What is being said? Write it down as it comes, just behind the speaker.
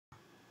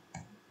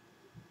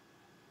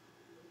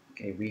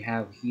Okay, we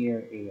have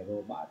here a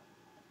robot.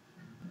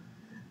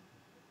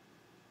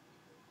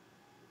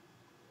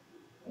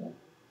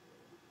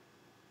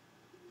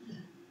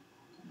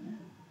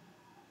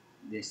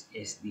 This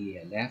is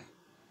the left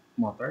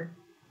motor,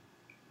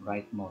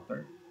 right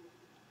motor.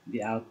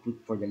 The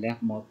output for the left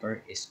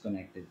motor is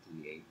connected to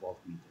a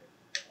voltmeter.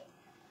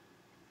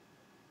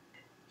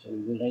 So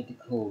we will write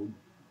the code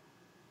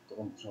to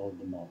control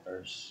the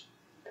motors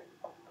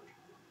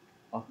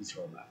of this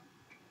robot.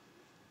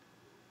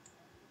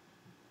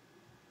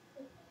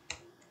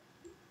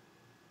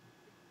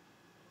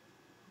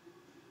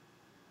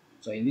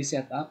 So in this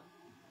setup,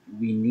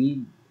 we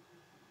need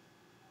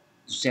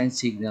to send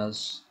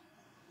signals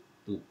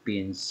to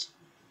pins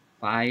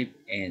 5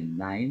 and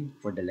 9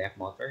 for the left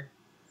motor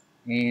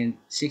and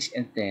 6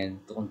 and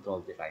 10 to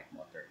control the right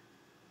motor.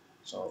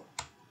 So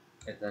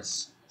let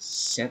us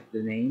set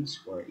the names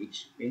for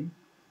each pin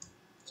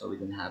so we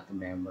don't have to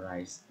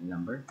memorize the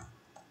number.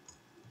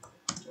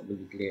 So we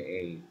declare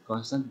a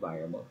constant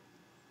variable.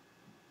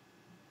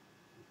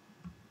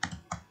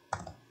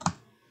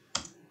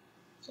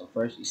 So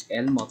first is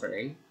L motor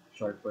A,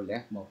 short for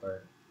left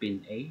motor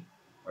pin A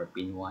or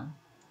pin 1,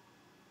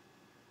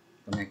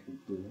 connected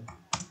to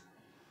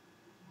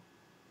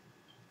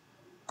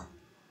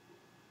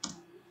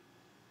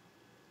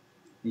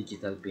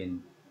digital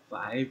pin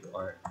 5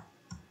 or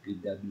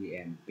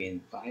PWM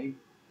pin 5.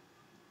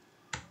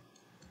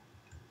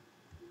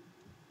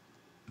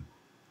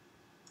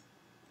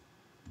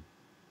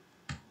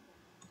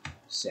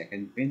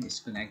 Second pin is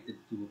connected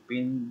to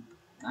pin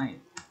 9.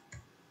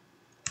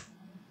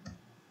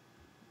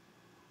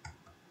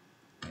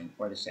 And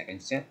for the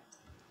second set,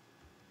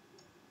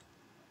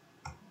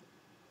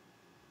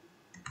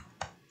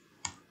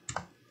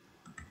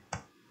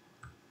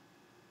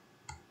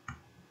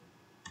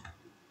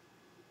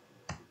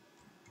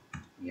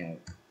 we have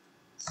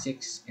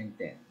 6 and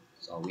 10.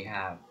 So we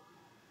have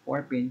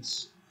 4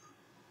 pins,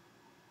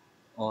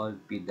 all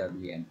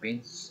PWM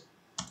pins,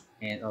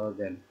 and all of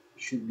them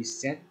should be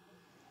set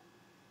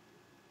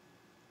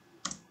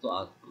to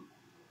output.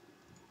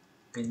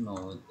 Pin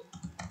mode,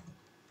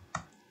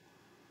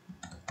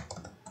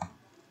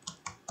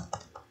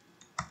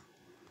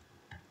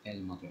 L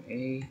motor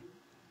A,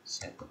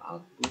 set to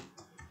output.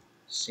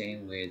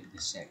 Same with the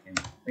second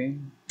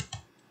pin.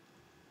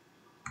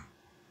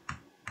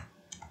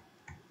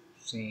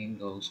 Same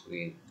goes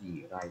with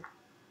the right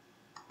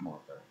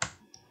motor.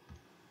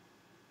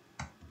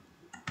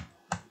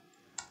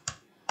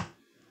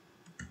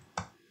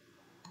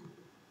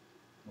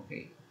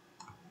 Okay,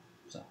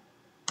 so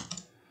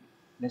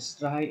let's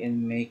try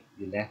and make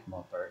the left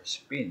motor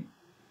spin.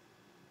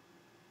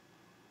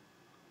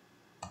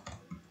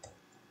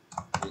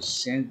 We'll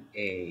send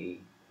a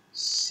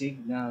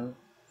signal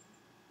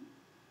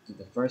to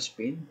the first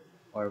pin,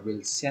 or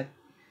we'll set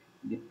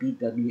the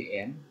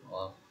PWM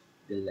of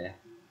the left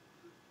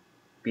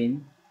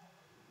pin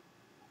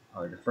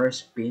or the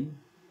first pin.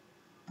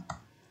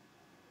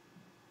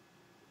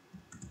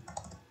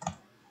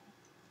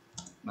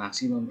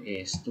 Maximum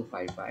is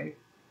 255.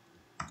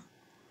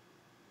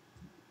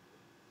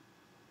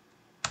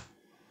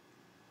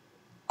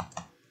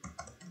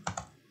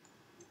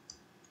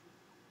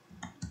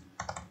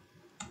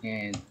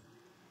 And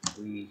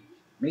we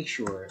make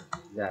sure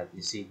that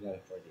the signal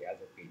for the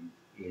other pin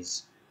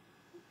is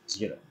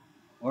 0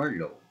 or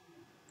low.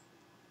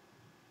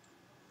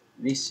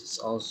 This is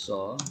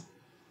also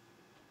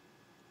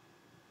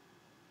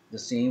the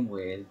same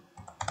with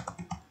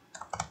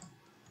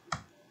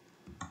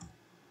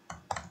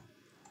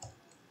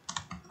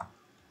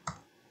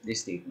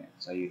this statement.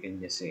 So you can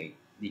just say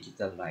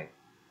digital right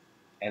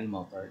L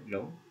motor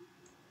low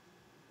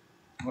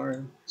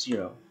or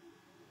 0,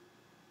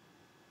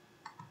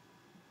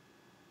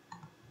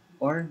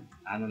 or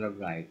analog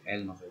right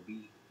L motor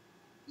B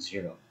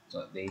 0.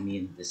 So they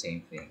mean the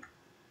same thing.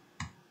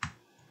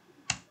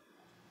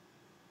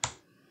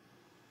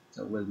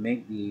 So we'll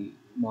make the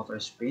motor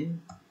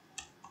spin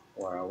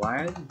for a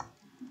while,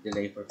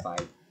 delay for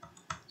 5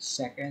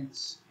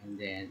 seconds, and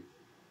then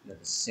let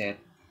us set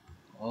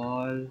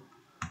all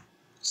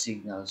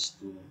signals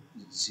to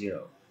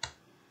 0.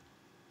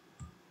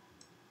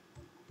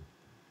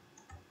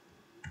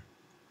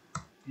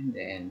 And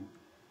then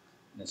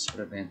let's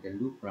prevent the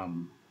loop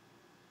from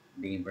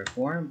being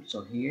performed.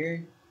 So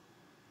here,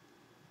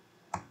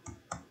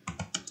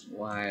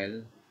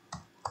 while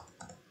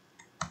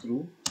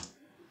true,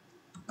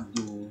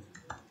 do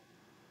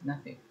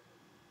nothing.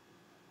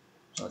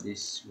 So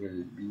this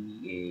will be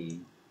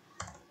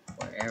a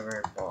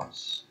forever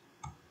pause.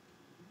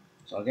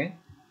 So again,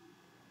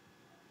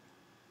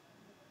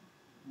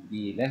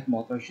 the left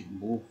motor should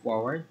move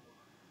forward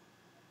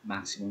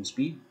maximum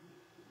speed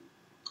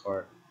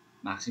or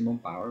maximum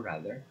power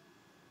rather.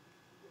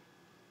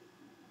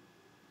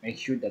 Make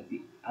sure that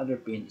the other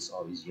pin is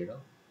always 0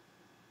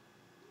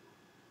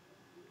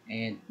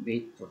 and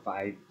wait for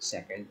 5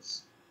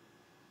 seconds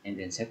and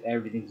then set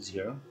everything to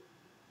 0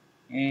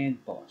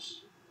 and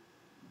pause.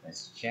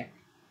 Let's check.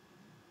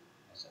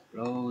 Let's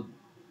upload.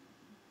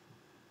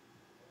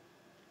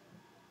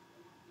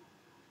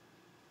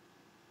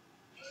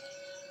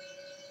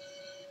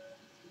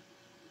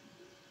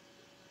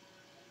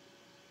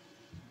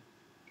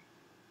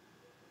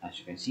 As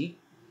you can see,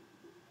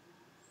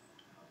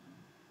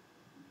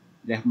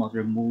 left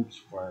motor moves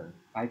for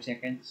 5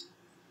 seconds.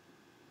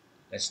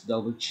 Let's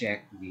double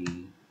check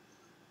the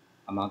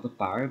amount of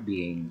power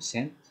being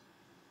sent.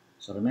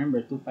 So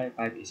remember,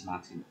 255 is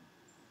maximum,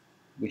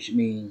 which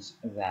means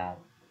that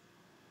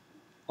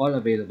all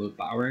available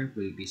power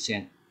will be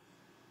sent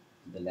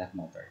to the left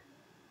motor.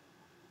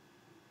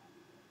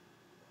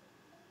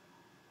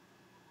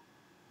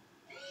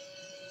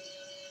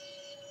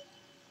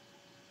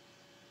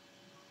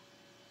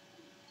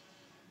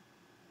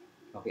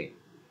 Okay,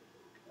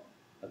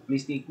 but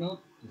please take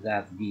note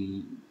that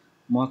the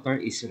motor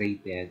is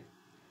rated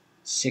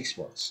 6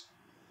 volts.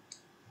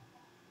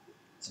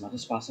 As much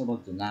as possible,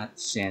 do not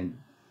send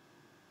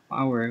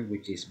power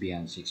which is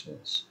beyond 6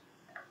 volts.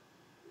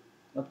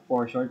 But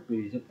for short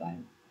periods of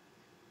time,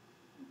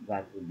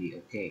 that will be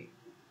okay.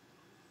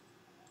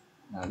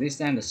 Now this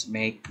time, let's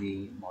make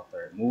the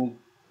motor move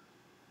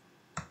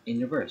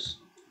in reverse.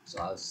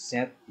 So I'll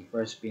set the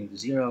first pin to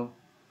 0,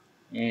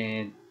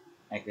 and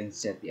I can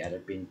set the other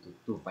pin to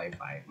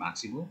 255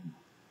 maximum,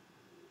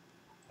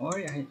 or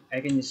I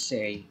can just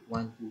say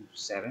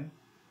 127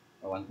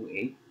 or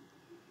 128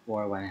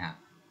 for 1.5.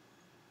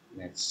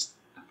 Let's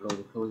upload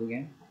the code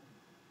again.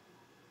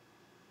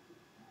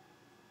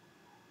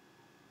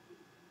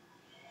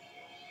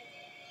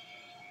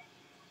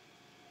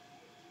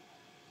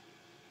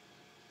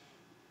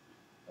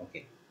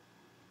 Okay,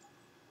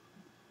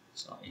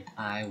 so if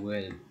I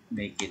will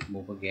make it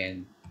move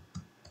again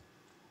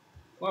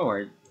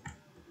forward,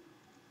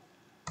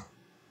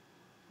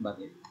 but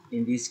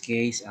in this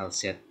case I'll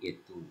set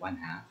it to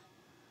 1/2.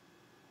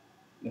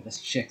 Let us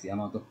check the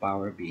amount of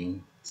power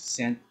being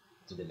sent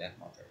to the left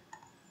motor.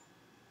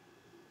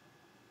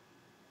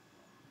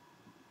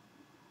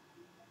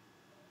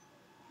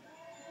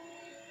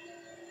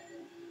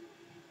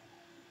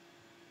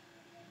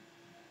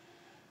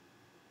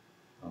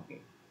 Okay,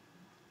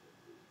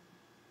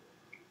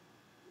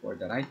 for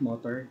the right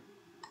motor,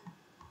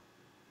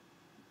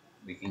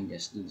 we can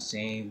just do the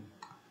same,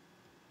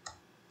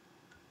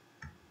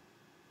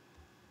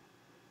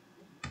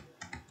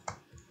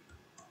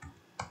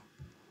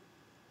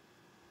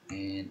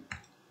 and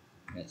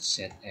let's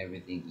set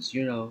everything to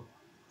 0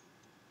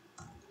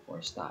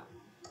 for stop.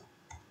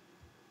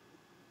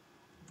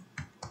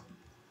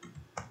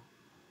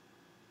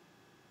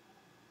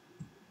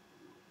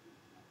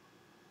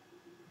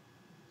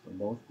 So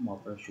both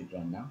motors should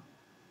run now,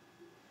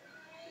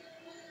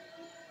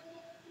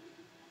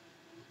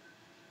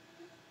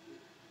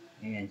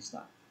 and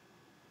stop.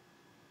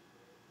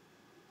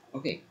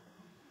 Okay,